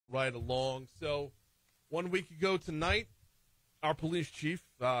right along. So 1 week ago tonight, our police chief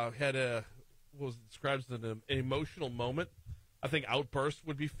had what was described as an emotional moment. I think outburst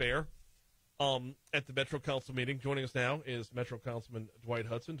would be fair. At the Metro Council meeting. Joining us now is Metro Councilman Dwight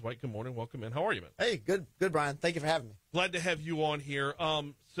Hudson. Dwight, good morning. Welcome in. How are you, man? Hey, good, Brian. Thank you for having me. Glad to have you on here.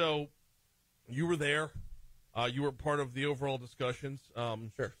 So you were there. You were part of the overall discussions.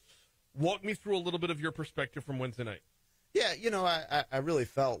 Sure. Walk me through a little bit of your perspective from Wednesday night. Yeah, I really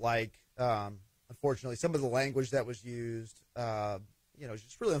felt like, unfortunately, some of the language that was used, is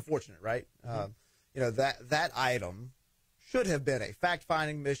just really unfortunate, right? That item should have been a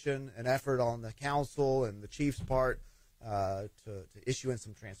fact-finding mission, an effort on the council and the chief's part to issue in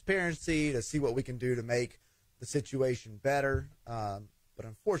some transparency, to see what we can do to make the situation better. But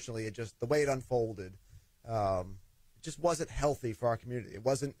unfortunately, the way it unfolded, it just wasn't healthy for our community. It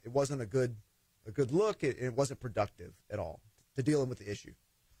wasn't a good look. It wasn't productive at all to dealing with the issue.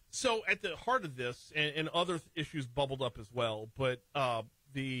 So at the heart of this, and other issues bubbled up as well, but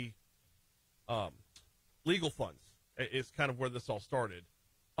the legal funds is kind of where this all started.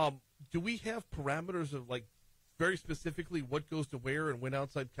 Do we have parameters of, like, very specifically what goes to where and when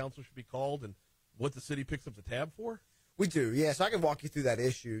outside counsel should be called and what the city picks up the tab for? We do, yeah. So I can walk you through that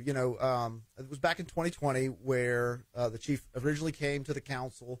issue. It was back in 2020 where the chief originally came to the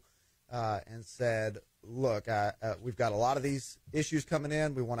council and said, look, we've got a lot of these issues coming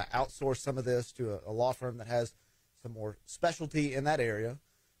in. We want to outsource some of this to a law firm that has some more specialty in that area.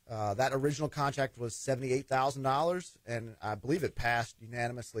 That original contract was $78,000, and I believe it passed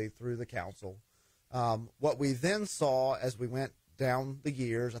unanimously through the council. What we then saw as we went down the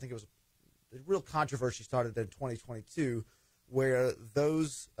years, I think it was the real controversy started in 2022, where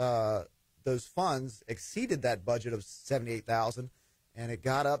those funds exceeded that budget of $78,000, and it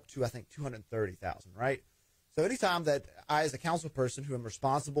got up to, I think, $230,000, right? So anytime that I, as a council person who am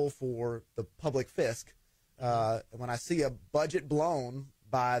responsible for the public fisc, when I see a budget blown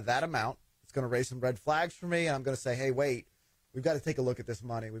by that amount, it's going to raise some red flags for me, and I'm going to say, hey, wait, we've got to take a look at this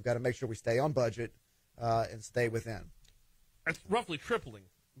money. We've got to make sure we stay on budget and stay within. That's roughly tripling,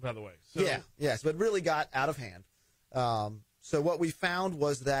 by the way. So. Yeah. So it really got out of hand. So what we found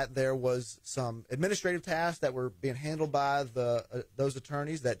was that there was some administrative tasks that were being handled by those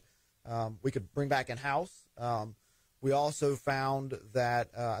attorneys that we could bring back in-house. We also found that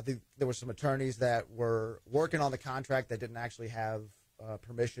I think there were some attorneys that were working on the contract that didn't actually have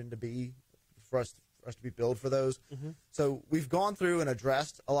permission for us to be billed for those. Mm-hmm. So we've gone through and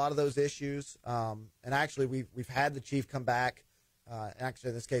addressed a lot of those issues. And actually, we've had the chief come back. Actually,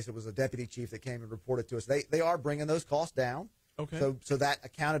 in this case, it was a deputy chief that came and reported to us. They are bringing those costs down. Okay. So that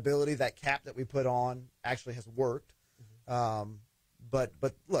accountability, that cap that we put on, actually has worked. Mm-hmm. But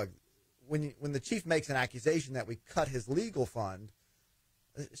look, when the chief makes an accusation that we cut his legal fund,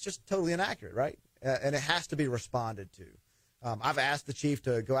 it's just totally inaccurate, right? And it has to be responded to. I've asked the chief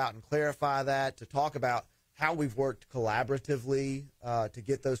to go out and clarify that, to talk about how we've worked collaboratively to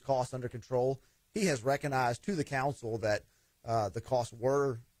get those costs under control. He has recognized to the council that the costs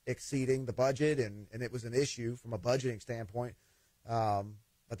were exceeding the budget, and it was an issue from a budgeting standpoint.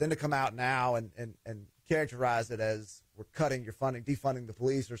 But then to come out now and characterize it as we're cutting your funding, defunding the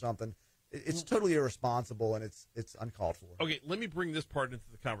police or something, it's totally irresponsible, and it's uncalled for. Okay, let me bring this part into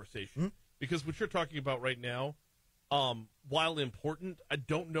the conversation, because what you're talking about right now, while important, I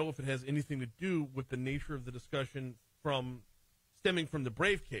don't know if it has anything to do with the nature of the discussion stemming from the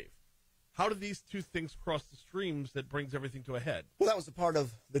Brave Cave. How do these two things cross the streams that brings everything to a head? Well, that was a part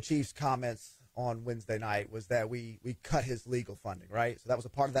of the chief's comments on Wednesday night, was that we cut his legal funding, right? So that was a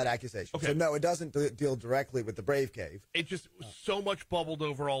part of that accusation. Okay. So no, it doesn't deal directly with the Brave Cave. It just so much bubbled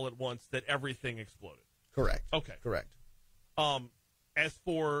over all at once that everything exploded. Correct. Okay. Correct. As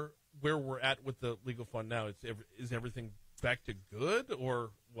for where we're at with the legal fund now, is everything back to good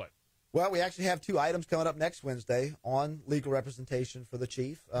or what? Well, we actually have 2 items coming up next Wednesday on legal representation for the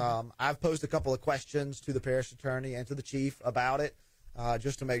chief. I've posed a couple of questions to the parish attorney and to the chief about it,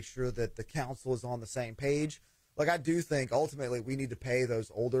 just to make sure that the council is on the same page. Look, I do think ultimately we need to pay those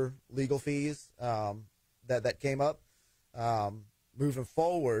older legal fees that came up. Moving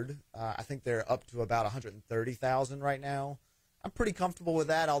forward, I think they're up to about $130,000 right now. I'm pretty comfortable with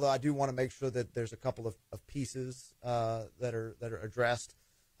that, although I do want to make sure that there's a couple of pieces that are addressed.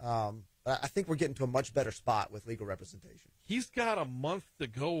 I think we're getting to a much better spot with legal representation. He's got a month to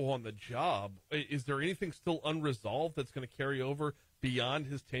go on the job. Is there anything still unresolved that's going to carry over beyond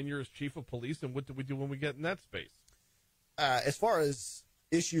his tenure as chief of police, and what do we do when we get in that space? As far as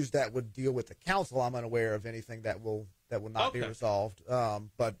issues that would deal with the council, I'm unaware of anything that will not be resolved.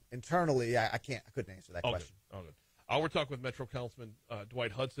 But internally, I couldn't answer that question. Good. We're talking with Metro Councilman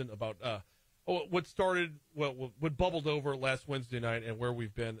Dwight Hudson about what bubbled over last Wednesday night and where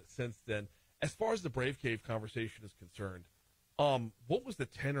we've been since then. As far as the Brave Cave conversation is concerned, what was the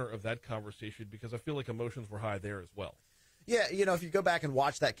tenor of that conversation? Because I feel like emotions were high there as well. Yeah, if you go back and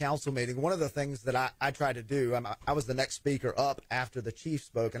watch that council meeting, one of the things that I tried to do, I was the next speaker up after the chief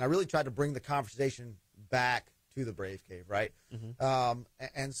spoke, and I really tried to bring the conversation back to the Brave Cave, right? Mm-hmm.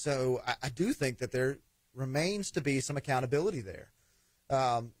 And so I do think that there remains to be some accountability there.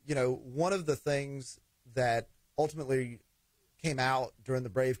 One of the things that ultimately came out during the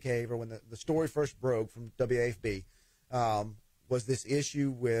Brave Cave, or when the story first broke from WAFB, was this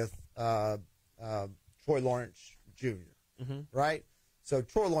issue with Troy Lawrence Jr., mm-hmm. right? So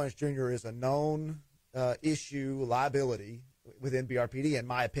Troy Lawrence Jr. is a known issue, liability within BRPD, in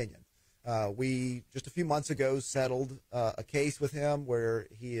my opinion. We, just a few months ago, settled a case with him where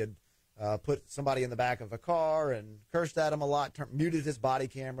he had put somebody in the back of a car and cursed at him a lot, muted his body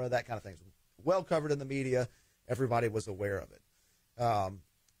camera, that kind of thing. Well covered in the media. Everybody was aware of it.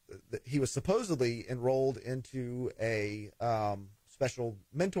 He was supposedly enrolled into a special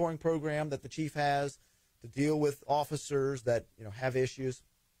mentoring program that the chief has to deal with officers that have issues.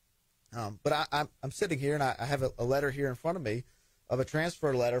 But I'm sitting here, and I have a letter here in front of me of a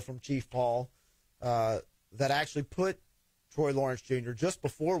transfer letter from Chief Paul that actually put Troy Lawrence Jr., just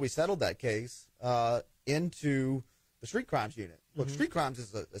before we settled that case, into the street crimes unit. Look, mm-hmm. Street crimes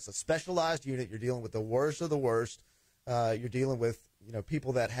is a specialized unit. You're dealing with the worst of the worst. You're dealing with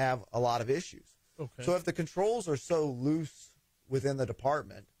people that have a lot of issues. Okay. So if the controls are so loose within the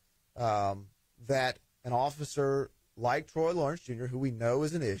department that an officer like Troy Lawrence Jr., who we know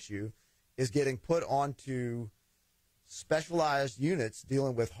is an issue, is getting put onto specialized units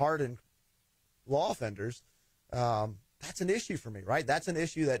dealing with hardened law offenders, that's an issue for me, right? That's an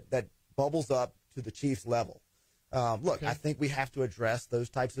issue that bubbles up to the chief's level. Look, okay. I think we have to address those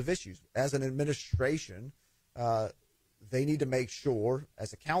types of issues. As an administration, they need to make sure,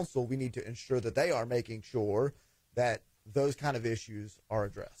 as a council, we need to ensure that they are making sure that those kind of issues are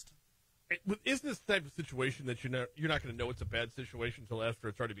addressed. Isn't this the type of situation that you're not going to know it's a bad situation until after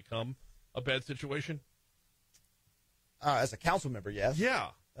it's already become a bad situation? As a council member, yes. Yeah.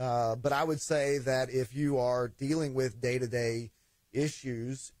 But I would say that if you are dealing with day-to-day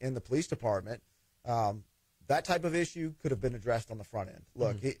issues in the police department, that type of issue could have been addressed on the front end.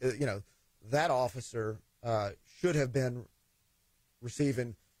 Look, mm-hmm. That officer should have been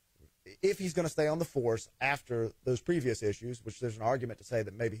receiving, if he's going to stay on the force after those previous issues, which there's an argument to say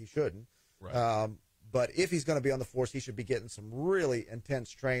that maybe he shouldn't. Right. But if he's going to be on the force, he should be getting some really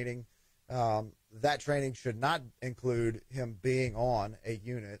intense training. That training should not include him being on a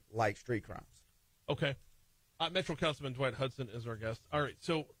unit like street crimes. Okay. Metro Councilman Dwight Hudson is our guest. All right,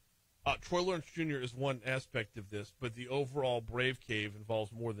 so Troy Lawrence Jr. is one aspect of this, but the overall Brave Cave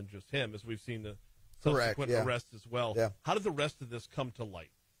involves more than just him, as we've seen the subsequent arrest as well. Yeah. How did the rest of this come to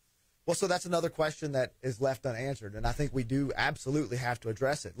light? Well, so that's another question that is left unanswered, and I think we do absolutely have to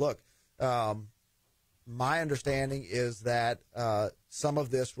address it. Look, my understanding is that some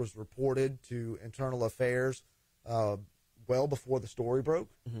of this was reported to Internal Affairs well before the story broke,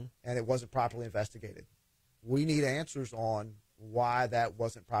 mm-hmm. and it wasn't properly investigated. We need answers on why that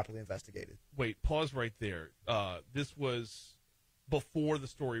wasn't properly investigated. Wait, pause right there. This was before the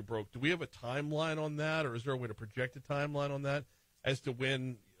story broke. Do we have a timeline on that, or is there a way to project a timeline on that as to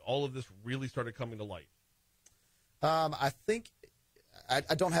when all of this really started coming to light? I think I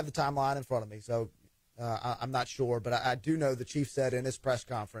don't have the timeline in front of me, so I'm not sure. But I do know the chief said in his press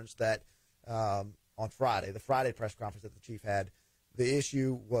conference that on Friday, the Friday press conference that the chief had, the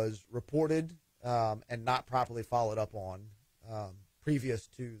issue was reported and not properly followed up on previous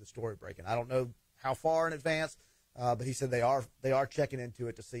to the story breaking. I don't know how far in advance, but he said they are checking into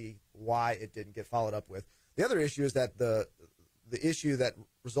it to see why it didn't get followed up with. The other issue is that the issue that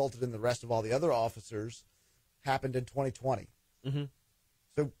resulted in the arrest of all the other officers happened in 2020. Mm-hmm.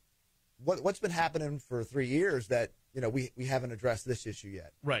 So what's been happening for 3 years that we haven't addressed this issue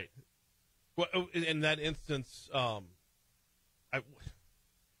yet? Right. Well, in that instance,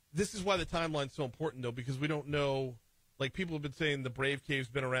 this is why the timeline's so important, though, because we don't know. Like, people have been saying the Brave Cave's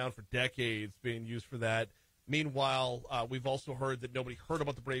been around for decades, being used for that. Meanwhile, we've also heard that nobody heard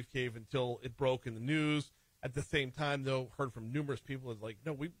about the Brave Cave until it broke in the news. At the same time, though, heard from numerous people, it's like,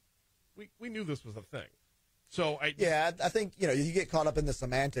 no, we knew this was a thing. So I think you get caught up in the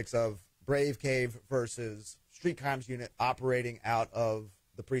semantics of Brave Cave versus Street Crimes Unit operating out of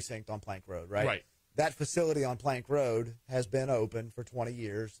the precinct on Plank Road, right? Right. That facility on Plank Road has been open for 20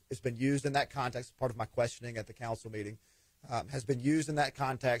 years. It's been used in that context. Part of my questioning at the council meeting has been used in that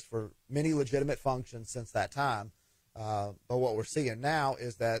context for many legitimate functions since that time. But what we're seeing now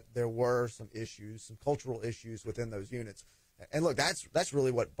is that there were some issues, some cultural issues within those units. And look, that's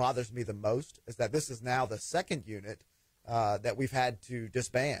really what bothers me the most, is that this is now the second unit that we've had to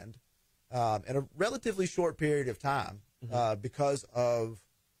disband in a relatively short period of time because of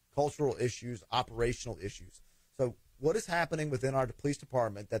cultural issues, operational issues. So what is happening within our police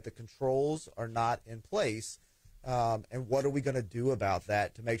department that the controls are not in place, and what are we going to do about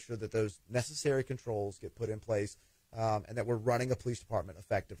that to make sure that those necessary controls get put in place and that we're running a police department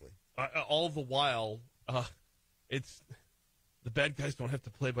effectively? All the while, it's the bad guys don't have to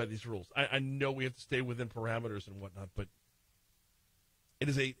play by these rules. I know we have to stay within parameters and whatnot, but it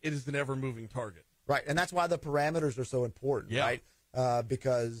is an ever-moving target. Right, and that's why the parameters are so important, right?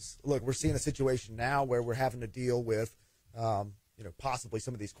 Because, look, we're seeing a situation now where we're having to deal with, possibly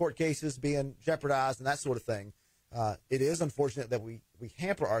some of these court cases being jeopardized and that sort of thing. It is unfortunate that we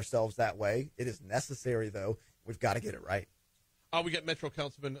hamper ourselves that way. It is necessary, though. We've got to get it right. We got Metro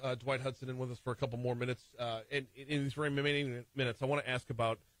Councilman Dwight Hudson in with us for a couple more minutes. And in these remaining minutes, I want to ask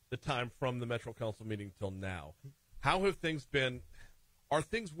about the time from the Metro Council meeting till now. How have things been? Are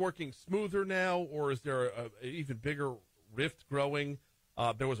things working smoother now, or is there an even bigger rift growing?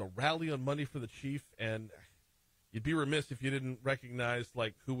 There was a rally on Monday for the chief, and you'd be remiss if you didn't recognize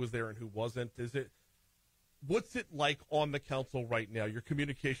who was there and who wasn't. What's it like on the council right now, your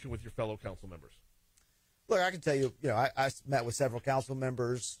communication with your fellow council members? Look, I can tell you, I met with several council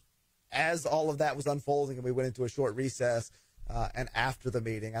members as all of that was unfolding, and we went into a short recess, and after the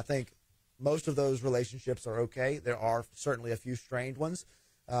meeting. I think most of those relationships are okay. There are certainly a few strained ones.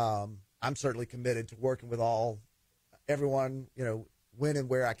 I'm certainly committed to working with everyone, when and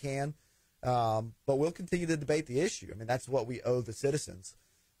where I can. But we'll continue to debate the issue. I mean, that's what we owe the citizens.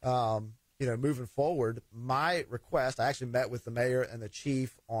 Moving forward, my request, I actually met with the mayor and the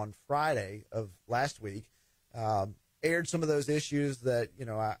chief on Friday of last week, aired some of those issues that,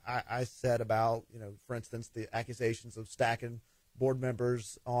 I said about, for instance, the accusations of stacking board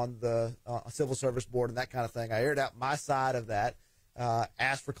members on the civil service board and that kind of thing. I aired out my side of that,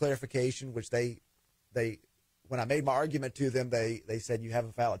 asked for clarification, which they when I made my argument to them, they said, you have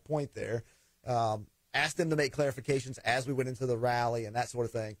a valid point there. Asked them to make clarifications as we went into the rally and that sort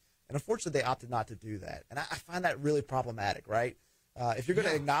of thing. And unfortunately, they opted not to do that. And I find that really problematic, right? If you're going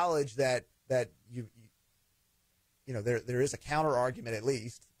to acknowledge that there is a counter argument at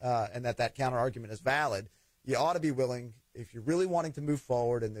least, and that counter argument is valid, you ought to be willing, if you're really wanting to move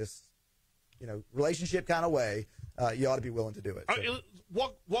forward in this, relationship kind of way, you ought to be willing to do it. So.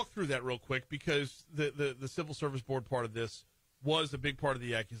 Walk through that real quick, because the Civil Service Board part of this was a big part of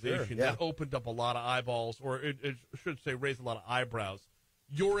the accusation that opened up a lot of eyeballs, or it should say raised a lot of eyebrows.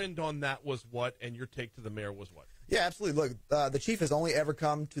 Your end on that was what, and your take to the mayor was what? Yeah, absolutely. Look, the chief has only ever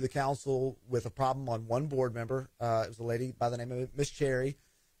come to the council with a problem on one board member. It was a lady by the name of Miss Cherry.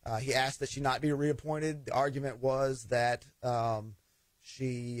 He asked that she not be reappointed. The argument was that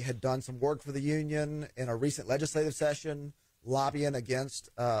she had done some work for the union in a recent legislative session, lobbying against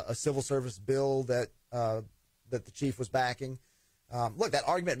a civil service bill that the chief was backing. Look, that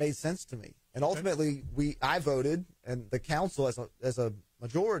argument made sense to me, and ultimately I voted, and the council as a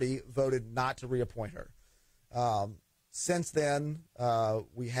majority voted not to reappoint her. Since then,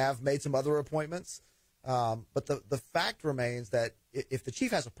 we have made some other appointments, but the fact remains that if the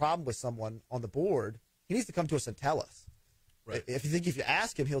chief has a problem with someone on the board, he needs to come to us and tell us. Right. If you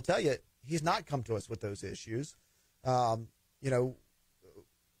ask him, he'll tell you he's not come to us with those issues. And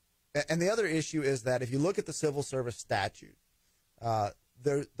the other issue is that if you look at the civil service statute,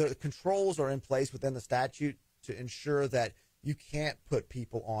 the controls are in place within the statute to ensure that you can't put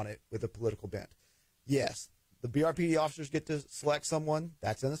people on it with a political bent. Yes, the BRPD officers get to select someone.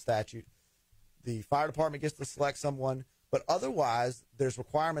 That's in the statute. The fire department gets to select someone. But otherwise, there's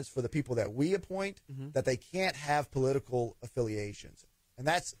requirements for the people that we appoint that they can't have political affiliations. And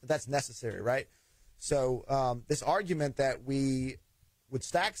that's necessary, right? So this argument that we would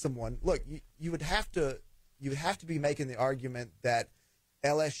stack someone, look, you would have to be making the argument that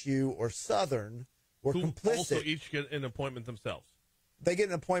LSU or Southern were complicit. Also each get an appointment themselves. They get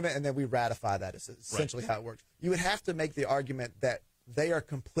an appointment, and then we ratify that. Is essentially how it works. You would have to make the argument that they are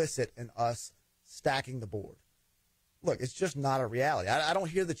complicit in us stacking the board. Look, it's just not a reality. I don't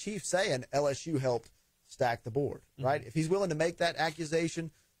hear the chief saying LSU helped stack the board, right? If he's willing to make that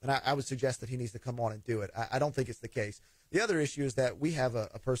accusation, then I would suggest that he needs to come on and do it. I don't think it's the case. The other issue is that we have a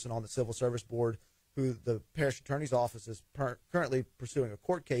person on the Civil Service Board who the parish attorney's office is currently pursuing a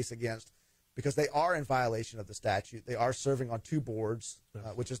court case against because they are in violation of the statute. They are serving on two boards,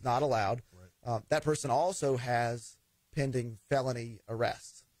 which is not allowed. Right. That person also has pending felony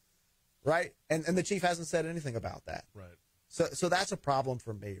arrests. right? And the chief hasn't said anything about that. Right. So that's a problem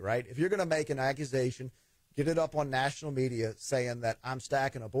for me, right? If you're going to make an accusation, get it up on national media saying that I'm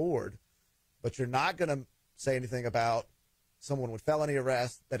stacking a board, but you're not going to say anything about someone with felony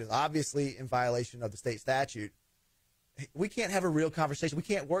arrest that is obviously in violation of the state statute, we can't have a real conversation. We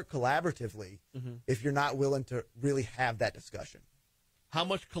can't work collaboratively if you're not willing to really have that discussion. How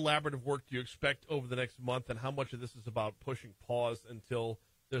much collaborative work do you expect over the next month, and how much of this is about pushing pause until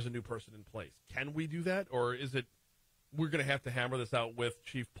there's a new person in place? Can we do that, or is it we're going to have to hammer this out with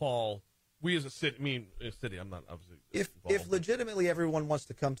Chief Paul? We as a city, I'm not obviously if legitimately everyone wants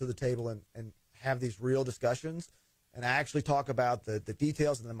to come to the table and have these real discussions and actually talk about the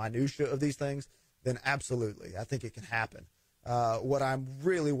details and the minutia of these things, then absolutely, I think it can happen. What I'm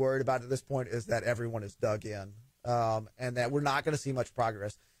really worried about at this point is that everyone is dug in, and that we're not going to see much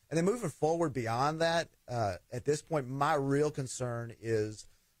progress. And then moving forward beyond that, at this point, my real concern is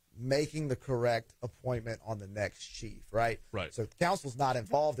making the correct appointment on the next chief, right? Right. So the council's not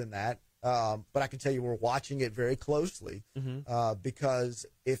involved in that, but I can tell you we're watching it very closely because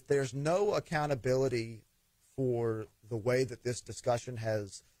if there's no accountability for the way that this discussion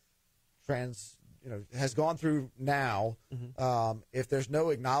has gone through now, if there's no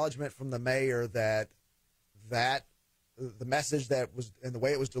acknowledgement from the mayor that the message that was and the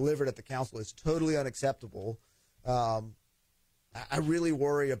way it was delivered at the council is totally unacceptable, I really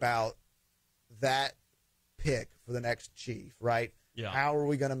worry about that pick for the next chief, right? Yeah. How are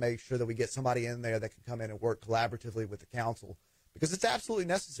we going to make sure that we get somebody in there that can come in and work collaboratively with the council? Because it's absolutely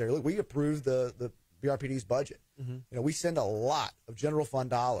necessary. Look, we approved the BRPD's budget. We send a lot of general fund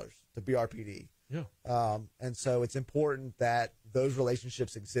dollars to BRPD. Yeah. And so it's important that those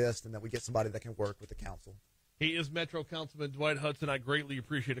relationships exist and that we get somebody that can work with the council. He is Metro Councilman Dwight Hudson. I greatly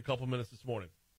appreciate a couple minutes this morning.